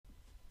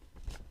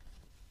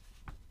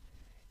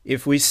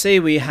If we say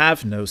we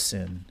have no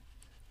sin,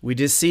 we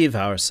deceive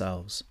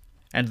ourselves,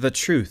 and the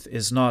truth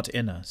is not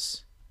in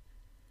us.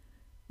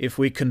 If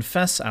we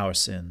confess our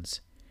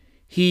sins,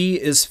 he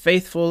is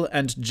faithful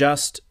and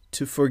just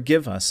to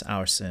forgive us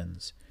our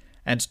sins,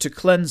 and to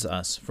cleanse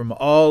us from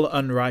all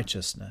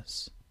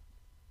unrighteousness.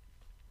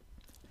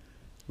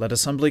 Let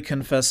us humbly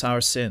confess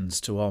our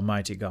sins to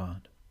Almighty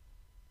God.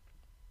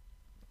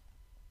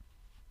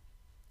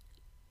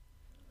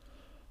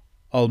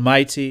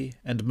 Almighty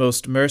and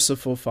most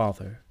merciful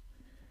Father,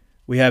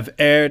 we have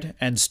erred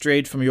and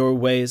strayed from your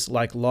ways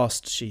like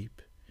lost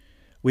sheep.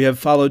 We have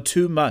followed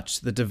too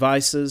much the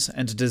devices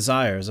and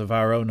desires of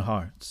our own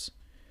hearts.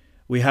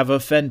 We have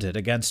offended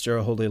against your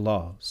holy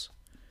laws.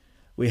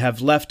 We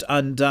have left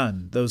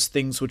undone those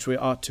things which we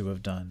ought to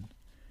have done,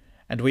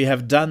 and we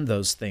have done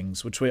those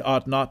things which we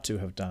ought not to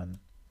have done.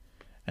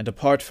 And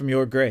apart from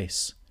your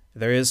grace,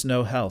 there is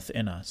no health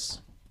in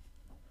us.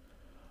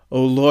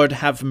 O Lord,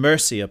 have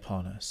mercy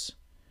upon us.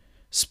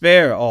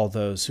 Spare all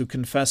those who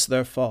confess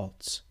their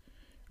faults.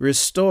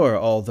 Restore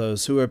all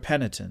those who are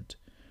penitent,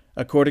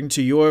 according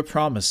to your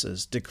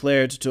promises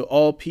declared to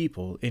all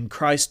people in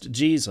Christ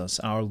Jesus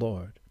our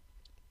Lord.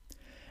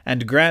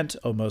 And grant,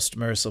 O most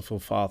merciful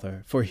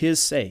Father, for his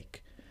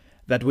sake,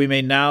 that we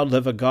may now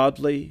live a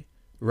godly,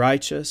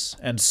 righteous,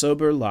 and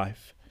sober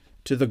life,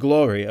 to the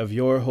glory of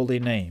your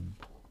holy name.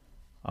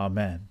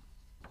 Amen.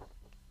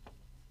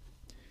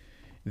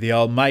 The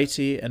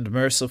Almighty and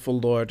merciful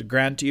Lord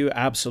grant you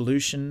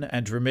absolution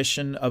and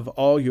remission of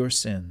all your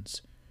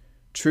sins,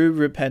 true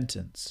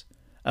repentance,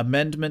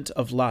 amendment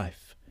of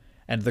life,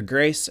 and the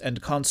grace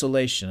and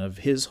consolation of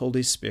his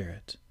Holy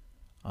Spirit.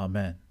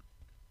 Amen.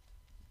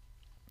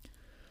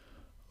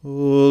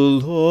 O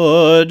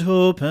Lord,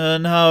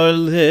 open our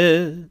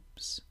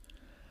lips,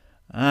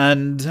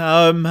 and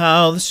our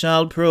mouth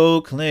shall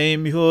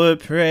proclaim your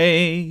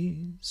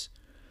praise.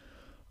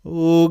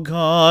 O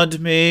God,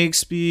 make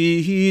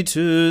speed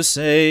to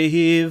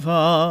save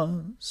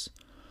us.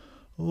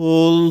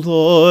 O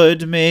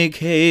Lord, make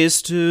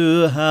haste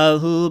to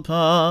help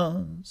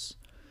us.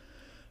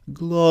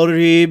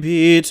 Glory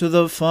be to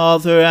the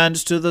Father, and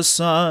to the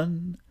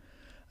Son,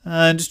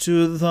 and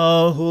to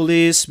the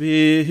Holy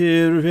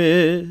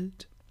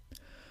Spirit,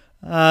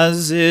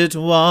 as it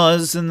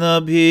was in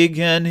the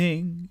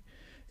beginning,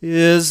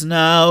 is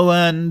now,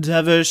 and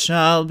ever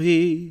shall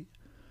be,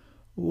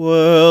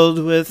 world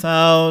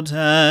without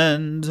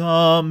end.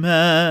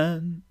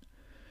 Amen.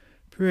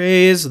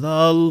 Praise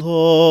the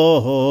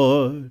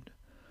Lord.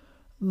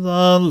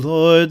 The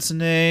Lord's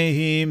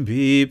name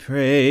be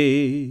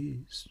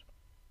praised.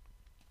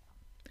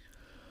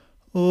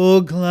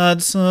 O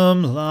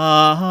gladsome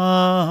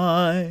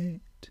light,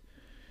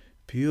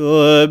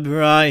 pure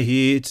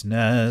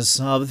brightness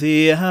of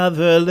the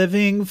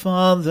ever-living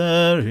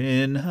Father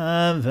in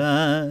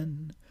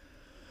heaven,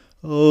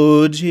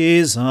 O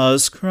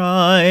Jesus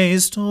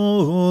Christ,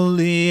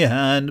 holy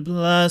and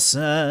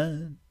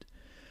blessed,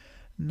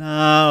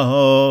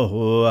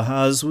 now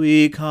as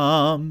we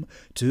come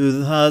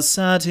to the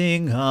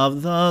setting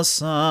of the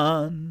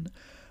sun,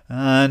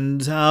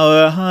 and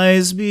our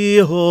eyes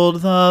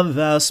behold the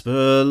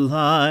vesper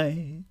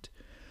light,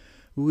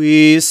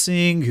 we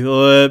sing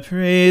your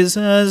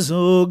praises,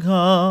 O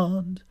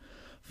God,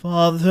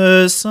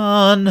 Father,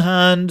 Son,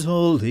 and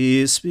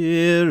Holy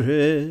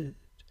Spirit.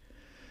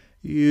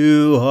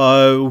 You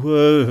are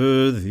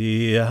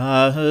worthy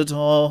at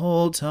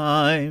all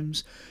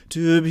times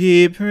to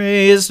be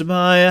praised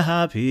by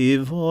happy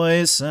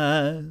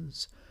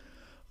voices.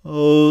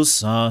 O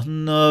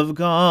Son of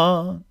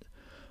God,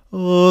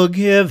 O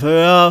Giver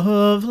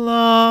of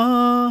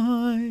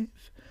life,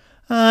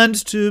 and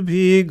to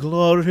be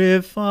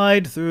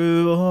glorified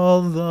through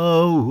all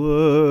the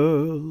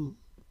world.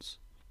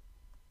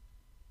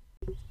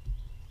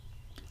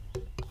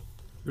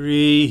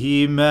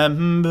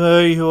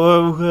 Remember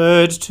your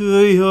word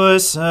to your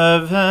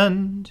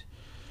servant,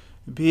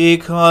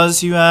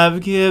 because you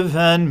have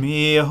given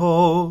me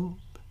hope.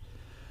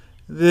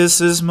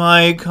 This is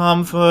my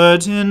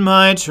comfort in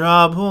my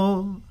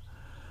trouble,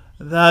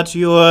 that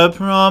your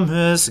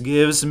promise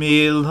gives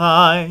me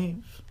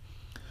life.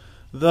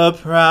 The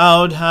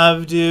proud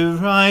have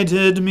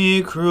derided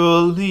me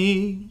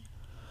cruelly,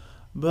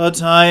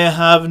 but I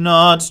have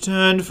not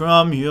turned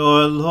from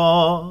your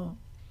law.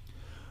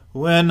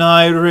 When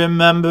I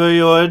remember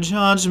your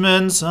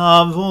judgments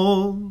of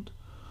old,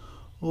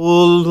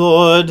 O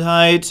Lord,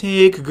 I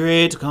take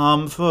great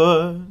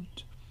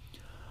comfort.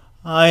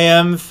 I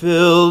am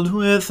filled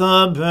with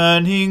a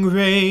burning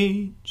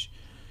rage,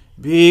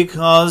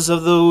 because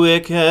of the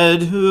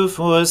wicked who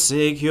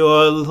forsake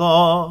your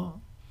law.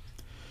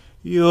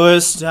 Your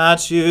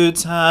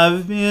statutes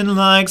have been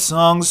like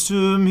songs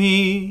to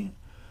me,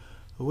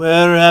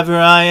 wherever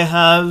I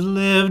have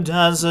lived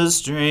as a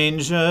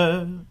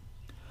stranger.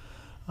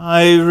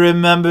 I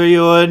remember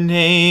your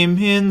name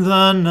in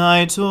the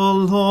night, O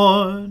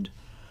Lord,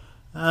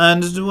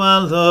 and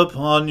dwell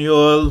upon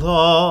your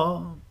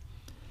law.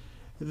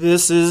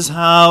 This is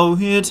how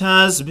it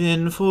has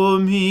been for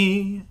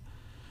me,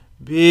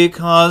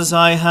 because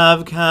I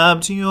have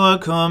kept your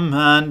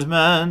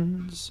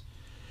commandments.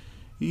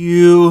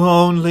 You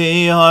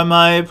only are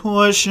my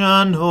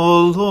portion,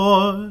 O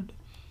Lord.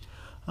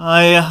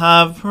 I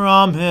have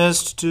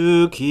promised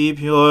to keep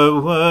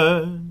your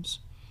words.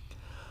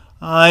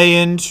 I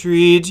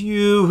entreat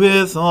you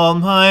with all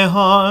my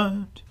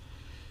heart.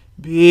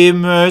 Be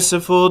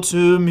merciful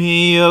to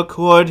me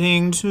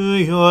according to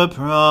your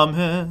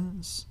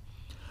promise.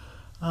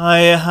 I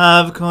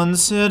have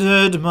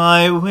considered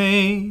my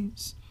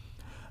ways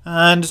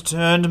and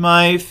turned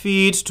my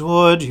feet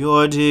toward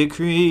your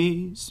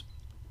decrees.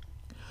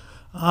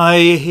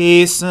 I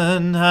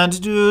hasten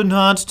and do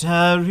not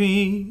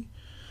tarry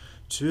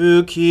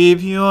to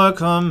keep your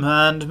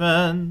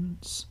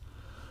commandments.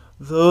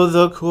 Though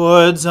the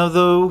cords of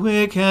the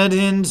wicked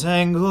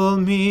entangle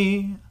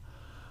me,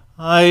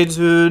 I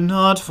do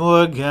not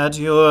forget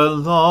your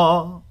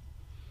law.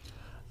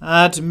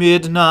 At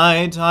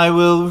midnight I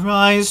will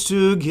rise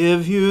to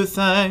give you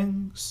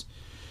thanks,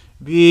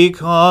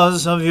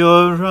 because of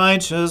your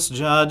righteous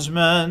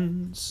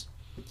judgments.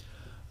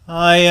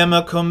 I am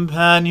a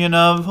companion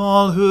of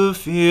all who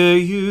fear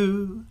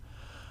you,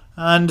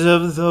 and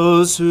of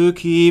those who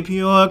keep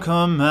your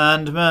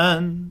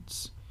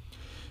commandments.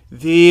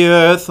 The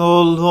earth,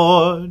 O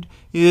Lord,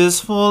 is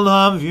full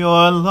of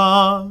your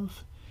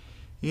love.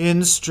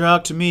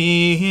 Instruct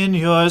me in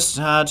your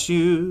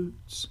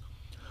statutes.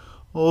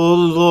 O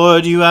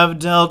Lord, you have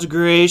dealt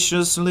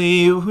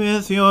graciously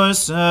with your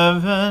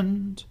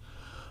servant,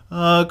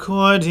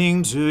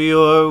 according to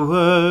your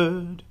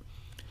word.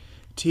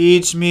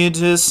 Teach me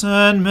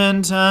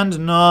discernment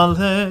and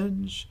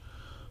knowledge,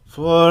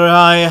 for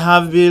I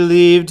have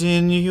believed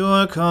in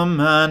your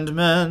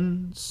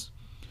commandments.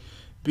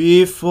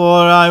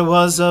 Before I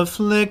was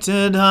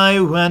afflicted,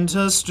 I went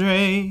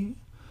astray,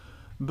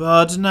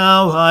 but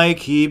now I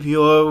keep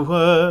your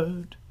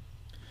word.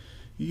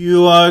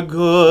 You are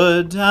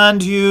good,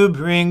 and you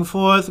bring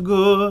forth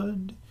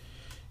good.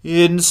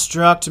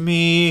 Instruct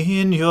me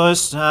in your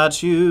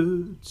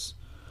statutes.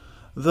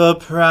 The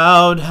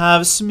proud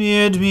have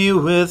smeared me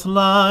with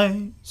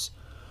lies,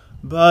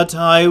 but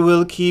I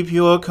will keep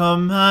your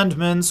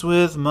commandments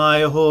with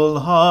my whole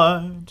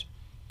heart.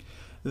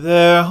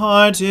 Their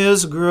heart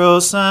is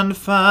gross and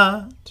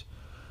fat,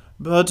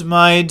 but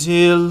my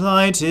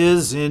delight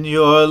is in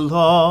your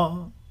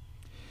law.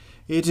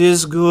 It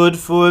is good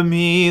for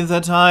me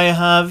that I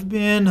have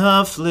been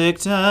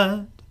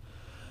afflicted,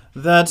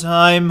 that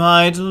I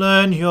might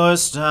learn your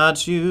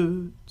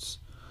statutes.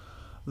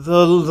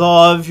 The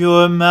law of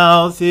your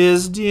mouth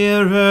is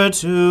dearer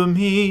to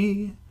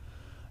me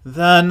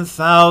than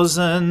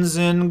thousands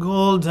in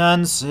gold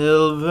and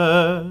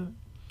silver.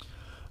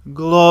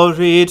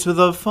 Glory to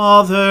the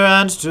Father,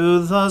 and to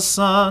the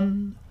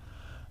Son,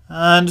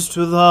 and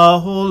to the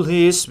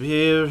Holy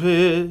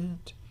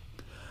Spirit,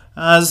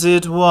 as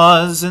it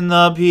was in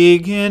the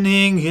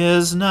beginning,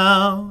 is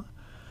now,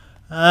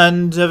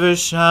 and ever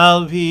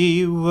shall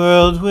be,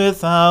 world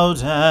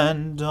without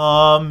end.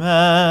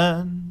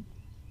 Amen.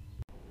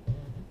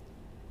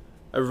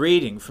 A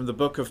reading from the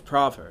book of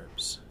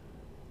Proverbs.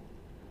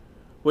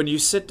 When you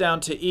sit down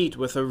to eat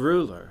with a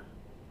ruler,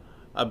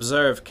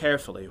 observe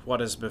carefully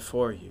what is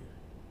before you,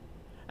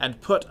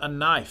 and put a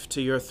knife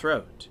to your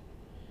throat,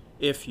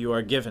 if you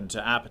are given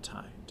to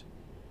appetite.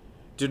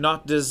 Do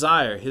not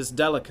desire his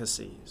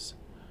delicacies,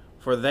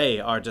 for they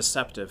are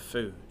deceptive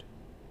food.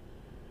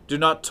 Do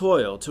not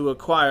toil to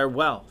acquire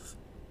wealth.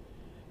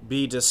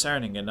 Be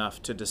discerning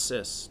enough to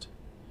desist.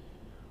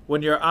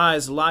 When your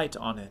eyes light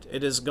on it,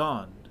 it is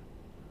gone,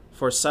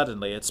 for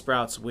suddenly it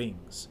sprouts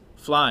wings,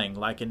 flying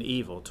like an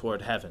eagle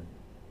toward heaven.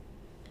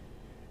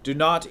 Do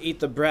not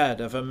eat the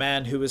bread of a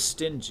man who is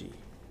stingy.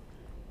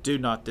 Do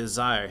not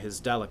desire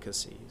his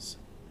delicacies.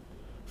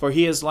 For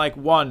he is like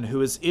one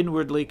who is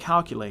inwardly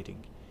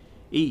calculating.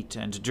 Eat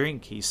and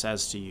drink, he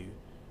says to you,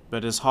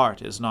 but his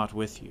heart is not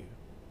with you.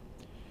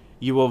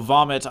 You will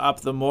vomit up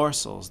the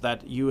morsels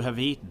that you have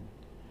eaten,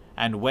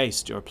 and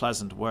waste your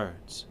pleasant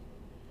words.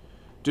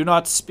 Do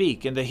not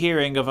speak in the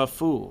hearing of a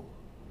fool,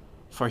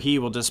 for he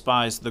will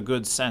despise the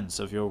good sense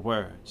of your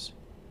words.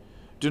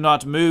 Do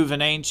not move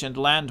an ancient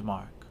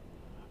landmark,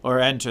 or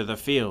enter the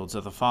fields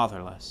of the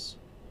fatherless.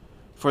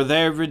 For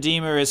their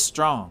Redeemer is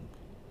strong.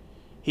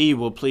 He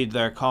will plead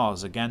their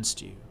cause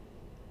against you.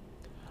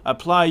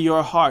 Apply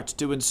your heart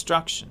to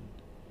instruction,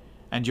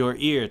 and your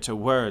ear to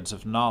words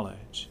of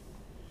knowledge.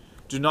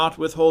 Do not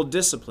withhold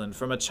discipline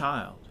from a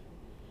child.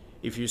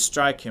 If you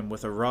strike him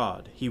with a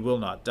rod, he will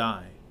not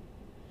die.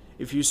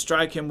 If you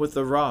strike him with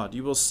the rod,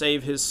 you will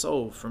save his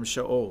soul from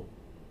Sheol.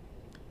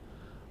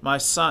 My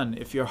son,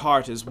 if your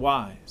heart is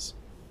wise,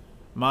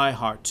 my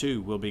heart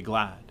too will be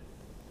glad.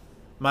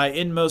 My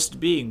inmost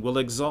being will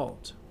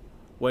exult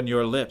when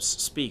your lips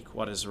speak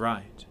what is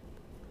right.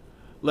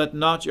 Let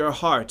not your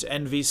heart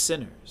envy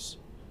sinners,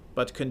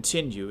 but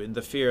continue in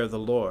the fear of the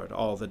Lord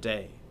all the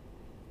day.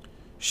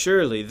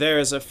 Surely there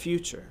is a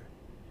future,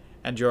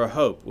 and your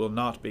hope will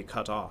not be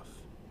cut off.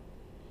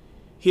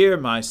 Hear,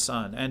 my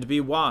son, and be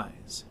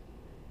wise,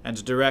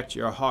 and direct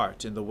your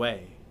heart in the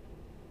way.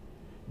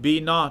 Be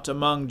not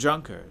among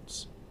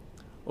drunkards,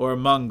 or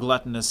among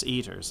gluttonous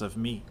eaters of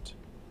meat.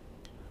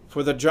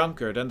 For the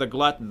drunkard and the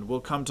glutton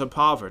will come to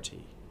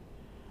poverty,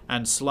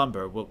 and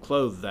slumber will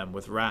clothe them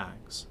with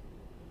rags.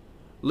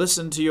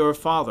 Listen to your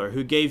father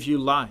who gave you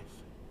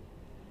life,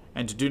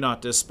 and do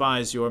not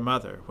despise your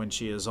mother when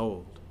she is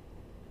old.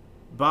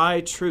 Buy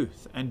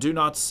truth and do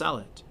not sell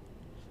it.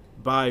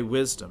 Buy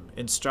wisdom,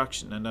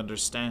 instruction, and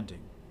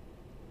understanding.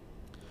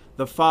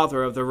 The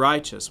father of the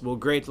righteous will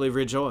greatly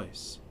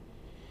rejoice.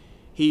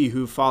 He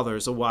who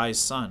fathers a wise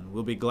son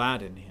will be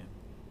glad in him.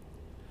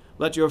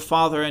 Let your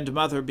father and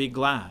mother be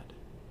glad.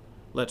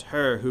 Let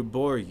her who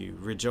bore you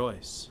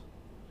rejoice.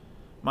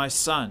 My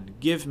son,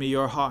 give me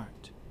your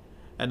heart,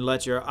 and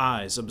let your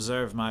eyes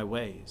observe my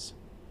ways.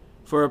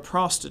 For a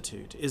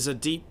prostitute is a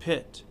deep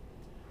pit,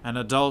 an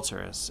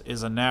adulteress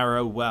is a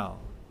narrow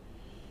well.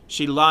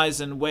 She lies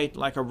in wait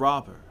like a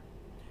robber,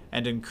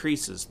 and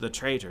increases the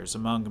traitors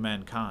among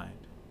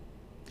mankind.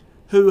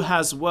 Who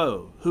has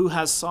woe? Who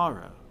has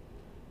sorrow?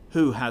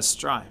 Who has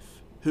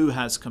strife? Who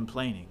has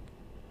complaining?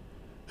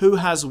 Who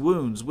has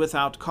wounds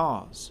without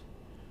cause?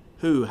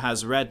 Who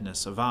has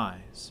redness of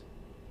eyes?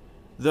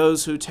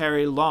 Those who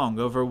tarry long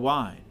over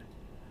wine,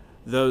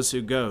 those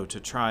who go to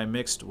try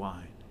mixed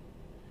wine.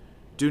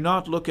 Do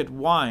not look at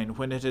wine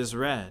when it is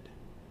red,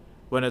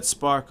 when it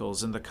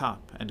sparkles in the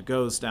cup and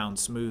goes down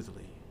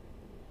smoothly.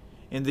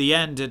 In the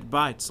end it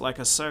bites like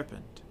a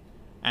serpent,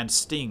 and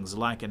stings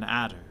like an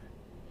adder.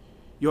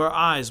 Your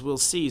eyes will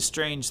see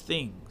strange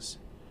things,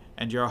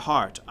 and your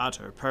heart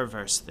utter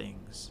perverse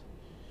things.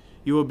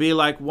 You will be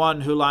like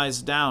one who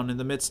lies down in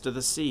the midst of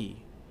the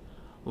sea,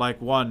 like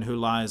one who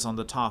lies on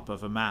the top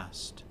of a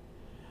mast.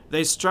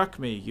 They struck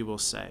me, you will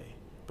say,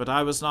 but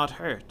I was not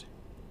hurt.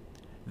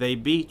 They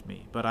beat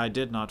me, but I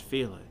did not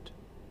feel it.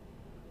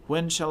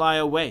 When shall I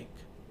awake?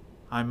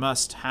 I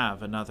must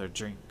have another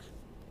drink.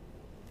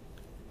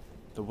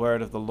 The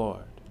word of the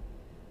Lord.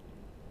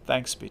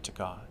 Thanks be to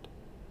God.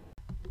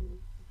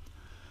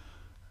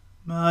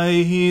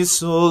 My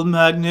soul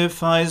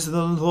magnifies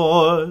the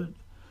Lord.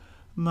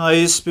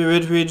 My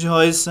spirit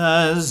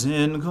rejoices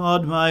in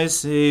God my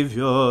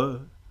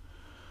Saviour.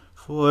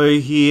 For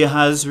he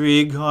has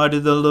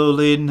regarded the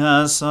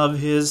lowliness of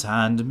his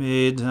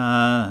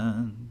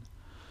handmaiden.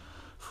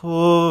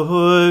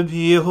 For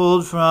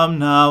behold, from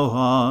now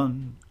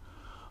on,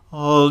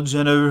 all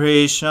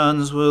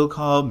generations will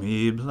call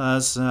me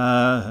blessed.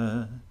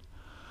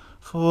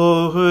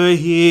 For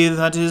he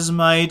that is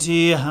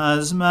mighty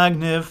has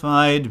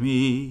magnified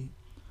me,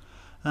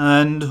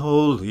 and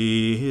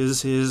holy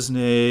is his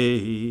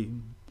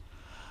name.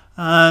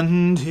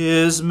 And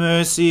his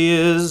mercy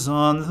is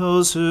on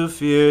those who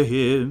fear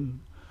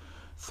him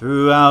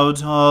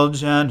throughout all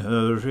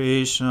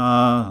generations.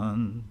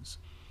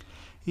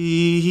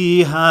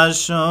 He has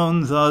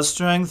shown the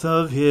strength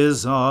of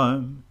his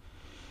arm.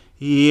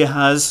 He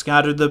has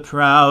scattered the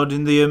proud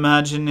in the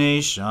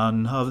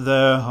imagination of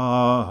their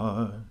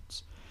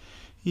hearts.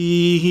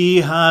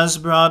 He has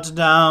brought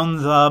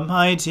down the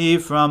mighty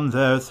from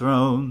their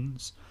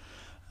thrones,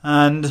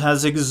 and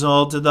has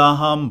exalted the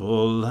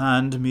humble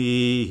and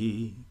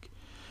meek.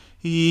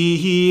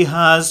 He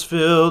has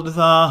filled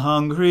the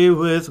hungry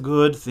with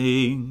good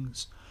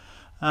things,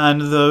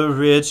 and the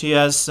rich he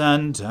has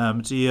sent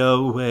empty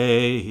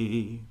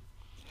away.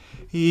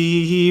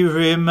 He,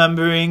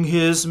 remembering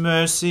his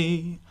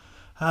mercy,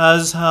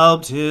 has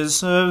helped his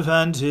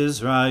servant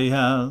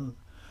Israel,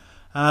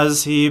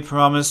 as he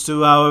promised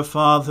to our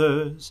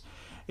fathers,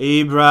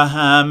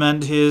 Abraham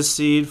and his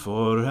seed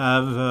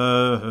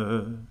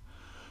forever.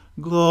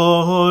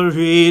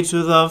 Glory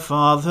to the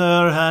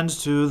Father, and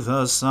to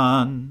the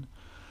Son,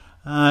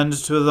 and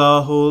to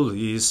the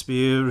Holy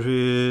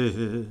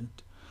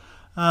Spirit,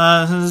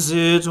 as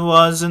it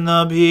was in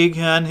the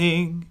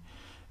beginning,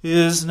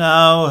 is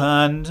now,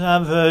 and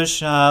ever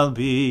shall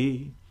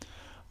be,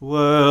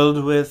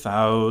 world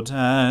without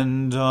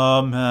end.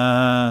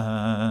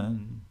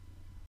 Amen.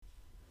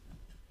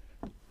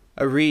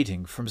 A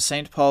reading from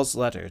St. Paul's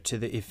letter to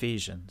the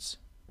Ephesians.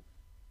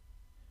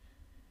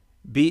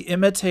 Be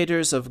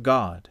imitators of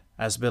God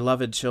as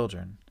beloved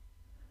children,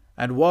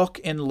 and walk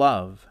in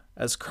love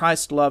as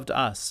Christ loved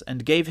us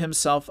and gave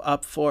himself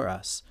up for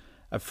us,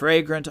 a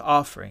fragrant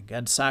offering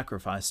and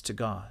sacrifice to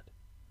God.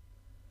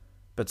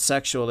 But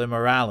sexual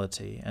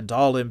immorality and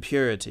all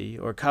impurity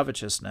or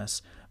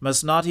covetousness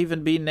must not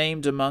even be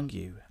named among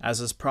you, as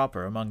is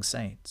proper among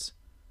saints.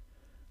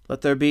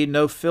 Let there be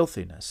no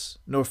filthiness,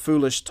 nor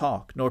foolish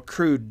talk, nor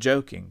crude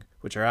joking,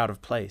 which are out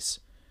of place,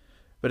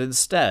 but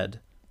instead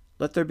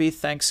let there be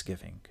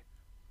thanksgiving.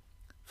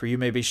 For you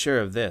may be sure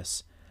of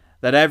this,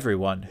 that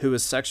everyone who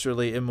is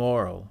sexually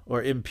immoral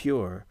or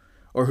impure,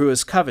 or who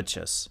is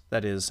covetous,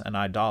 that is, an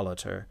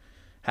idolater,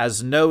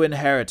 has no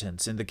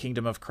inheritance in the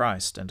kingdom of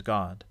Christ and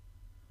God.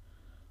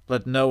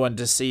 Let no one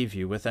deceive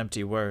you with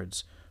empty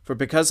words, for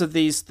because of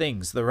these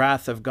things the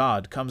wrath of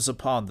God comes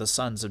upon the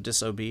sons of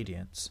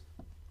disobedience.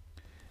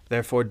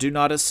 Therefore do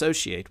not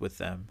associate with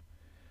them.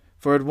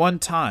 For at one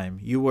time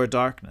you were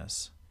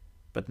darkness,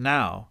 but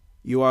now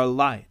you are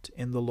light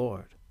in the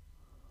Lord.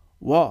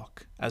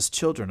 Walk as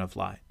children of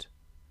light.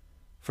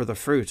 For the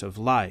fruit of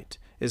light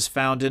is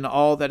found in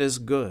all that is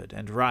good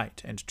and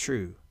right and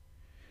true.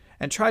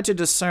 And try to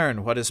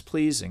discern what is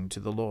pleasing to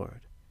the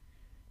Lord.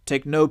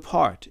 Take no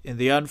part in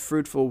the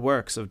unfruitful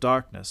works of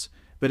darkness,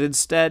 but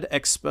instead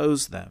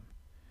expose them.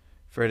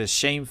 For it is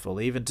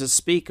shameful even to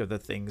speak of the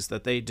things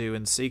that they do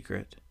in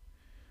secret.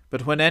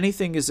 But when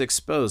anything is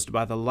exposed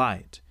by the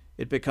light,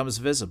 it becomes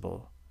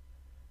visible.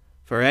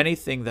 For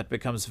anything that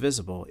becomes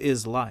visible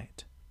is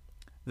light.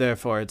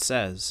 Therefore it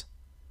says,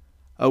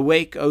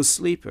 Awake, O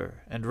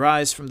sleeper, and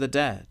rise from the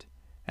dead,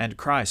 and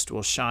Christ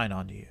will shine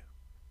on you.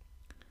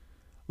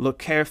 Look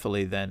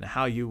carefully then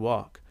how you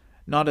walk,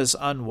 not as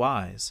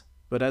unwise,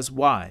 but as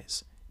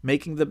wise,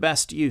 making the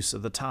best use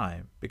of the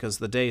time, because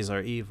the days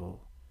are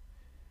evil.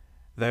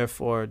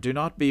 Therefore do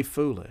not be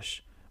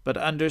foolish, but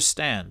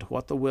understand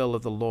what the will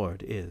of the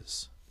Lord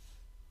is.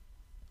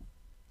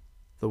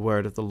 The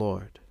word of the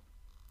Lord.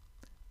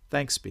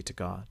 Thanks be to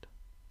God.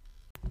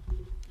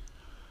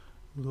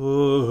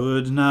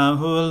 Lord, now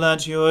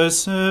let your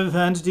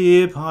servant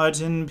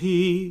depart in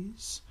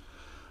peace,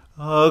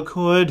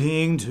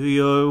 according to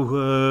your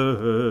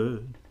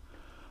word.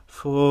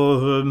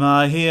 For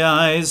my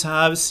eyes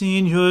have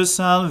seen your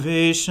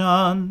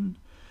salvation,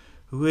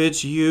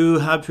 which you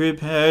have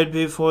prepared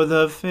before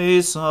the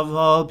face of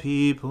all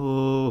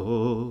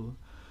people,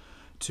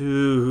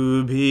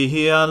 to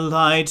be a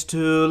light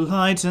to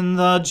lighten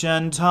the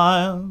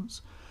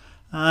Gentiles,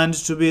 and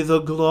to be the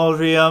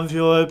glory of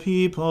your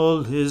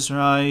people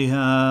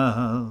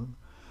Israel.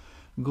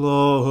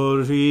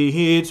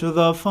 Glory to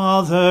the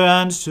Father,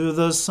 and to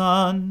the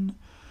Son,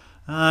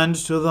 and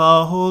to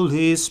the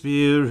Holy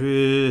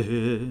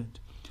Spirit,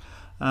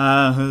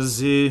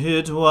 as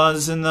it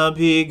was in the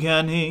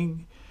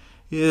beginning,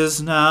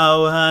 is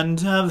now,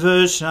 and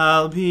ever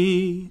shall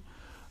be,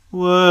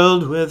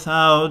 world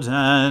without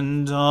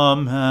end.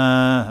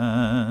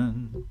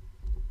 Amen.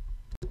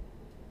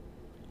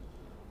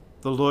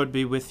 The Lord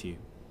be with you.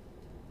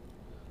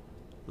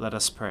 Let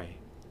us pray.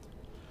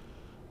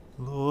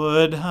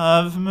 Lord,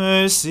 have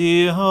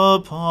mercy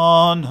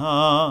upon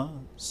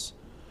us.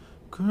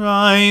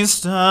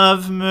 Christ,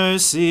 have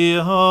mercy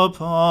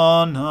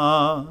upon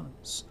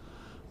us.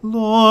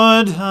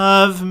 Lord,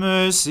 have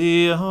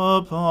mercy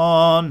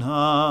upon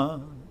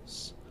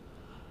us.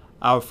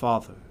 Our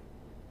Father,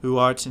 who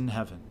art in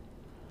heaven,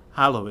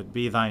 hallowed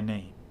be thy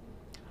name.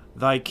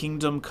 Thy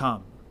kingdom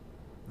come,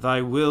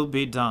 thy will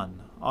be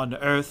done, on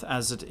earth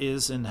as it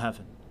is in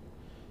heaven.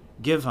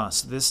 Give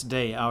us this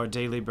day our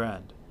daily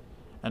bread,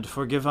 and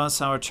forgive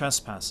us our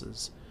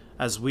trespasses,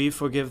 as we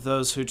forgive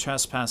those who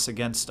trespass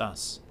against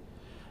us.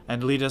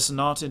 And lead us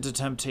not into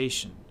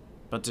temptation,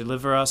 but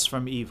deliver us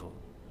from evil.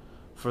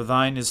 For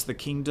thine is the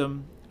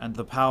kingdom, and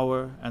the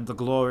power, and the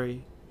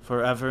glory,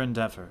 forever and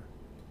ever.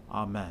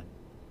 Amen.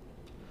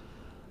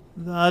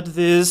 That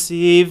this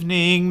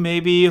evening may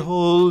be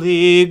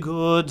holy,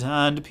 good,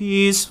 and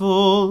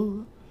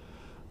peaceful,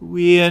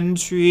 we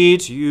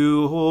entreat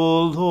you,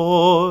 O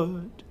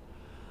Lord,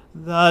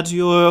 that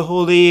your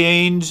holy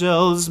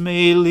angels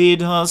may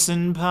lead us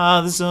in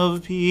paths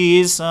of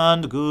peace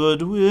and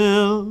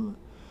goodwill.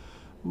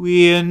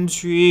 We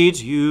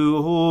entreat you,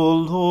 O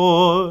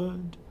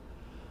Lord,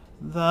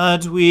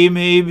 that we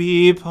may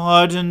be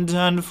pardoned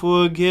and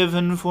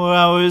forgiven for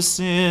our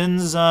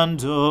sins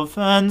and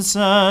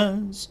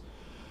offenses.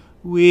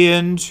 We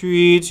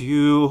entreat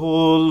you,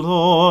 O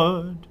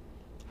Lord,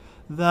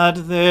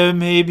 that there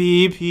may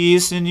be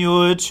peace in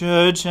your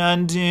church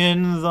and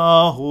in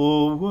the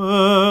whole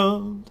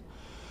world.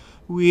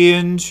 We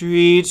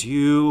entreat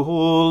you,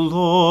 O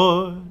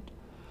Lord,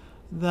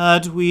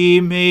 that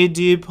we may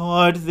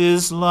depart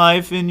this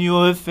life in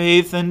your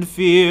faith and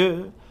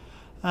fear,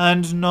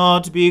 and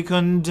not be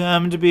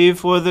condemned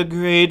before the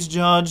great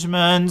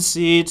judgment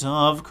seat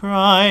of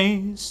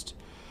Christ.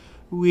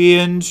 We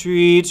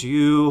entreat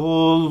you,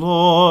 O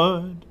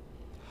Lord,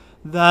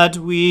 that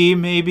we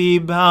may be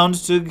bound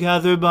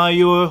together by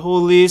your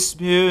Holy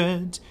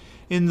Spirit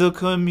in the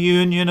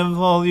communion of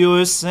all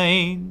your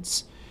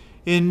saints,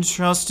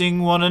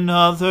 entrusting one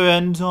another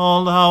and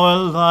all our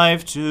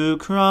life to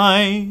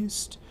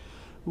Christ.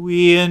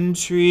 We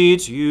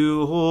entreat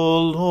you, O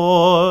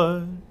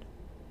Lord.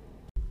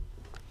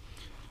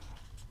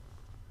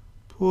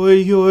 Pour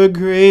your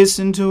grace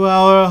into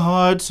our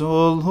hearts,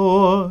 O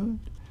Lord,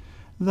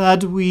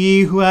 that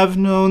we who have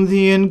known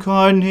the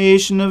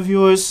incarnation of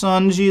your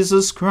Son,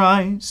 Jesus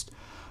Christ,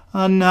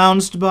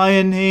 announced by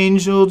an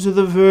angel to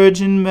the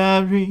Virgin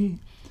Mary,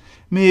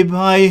 may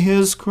by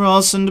his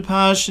cross and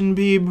passion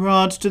be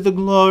brought to the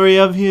glory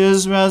of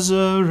his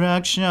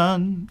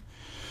resurrection,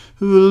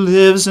 who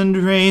lives and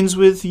reigns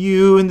with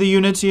you in the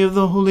unity of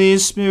the Holy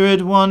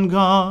Spirit, one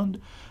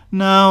God,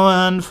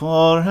 now and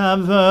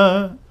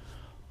forever.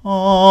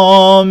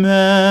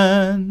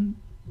 Amen.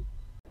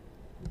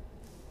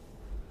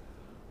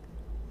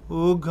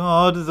 O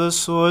God, the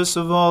source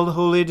of all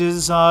holy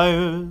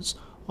desires,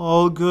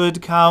 all good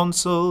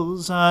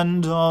counsels,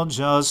 and all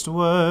just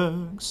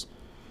works,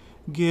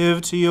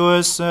 give to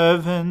your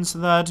servants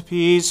that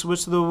peace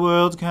which the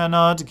world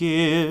cannot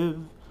give,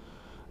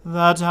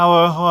 that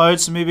our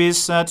hearts may be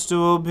set to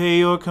obey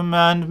your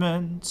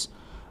commandments,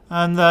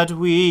 and that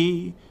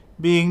we,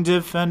 being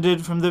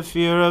defended from the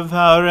fear of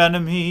our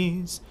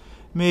enemies,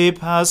 may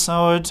pass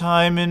our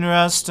time in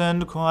rest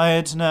and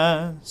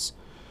quietness,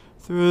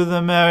 through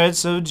the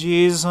merits of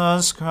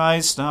Jesus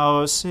Christ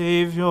our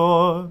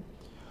Saviour.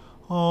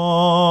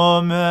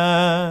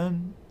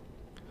 Amen.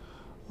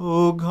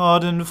 O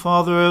God and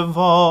Father of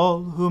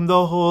all, whom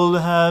the whole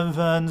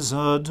heavens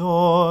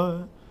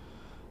adore,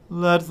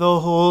 let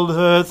the whole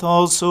earth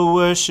also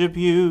worship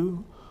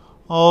you,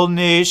 all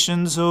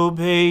nations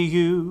obey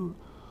you,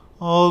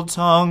 all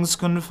tongues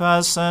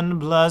confess and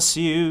bless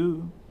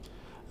you,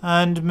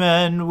 and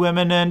men,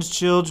 women, and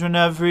children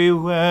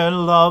everywhere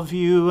love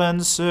you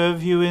and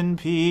serve you in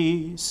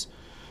peace,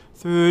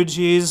 through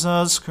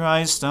Jesus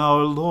Christ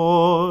our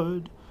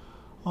Lord.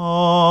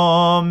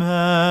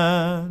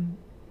 Amen.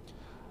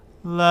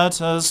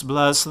 Let us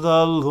bless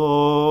the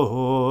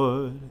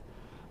Lord.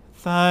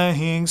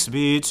 Thanks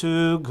be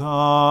to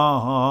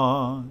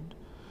God.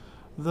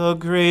 The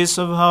grace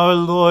of our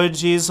Lord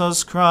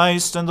Jesus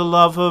Christ, and the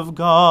love of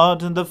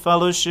God, and the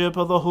fellowship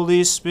of the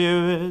Holy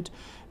Spirit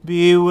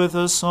be with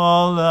us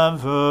all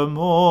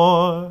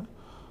evermore.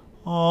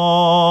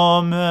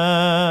 Amen.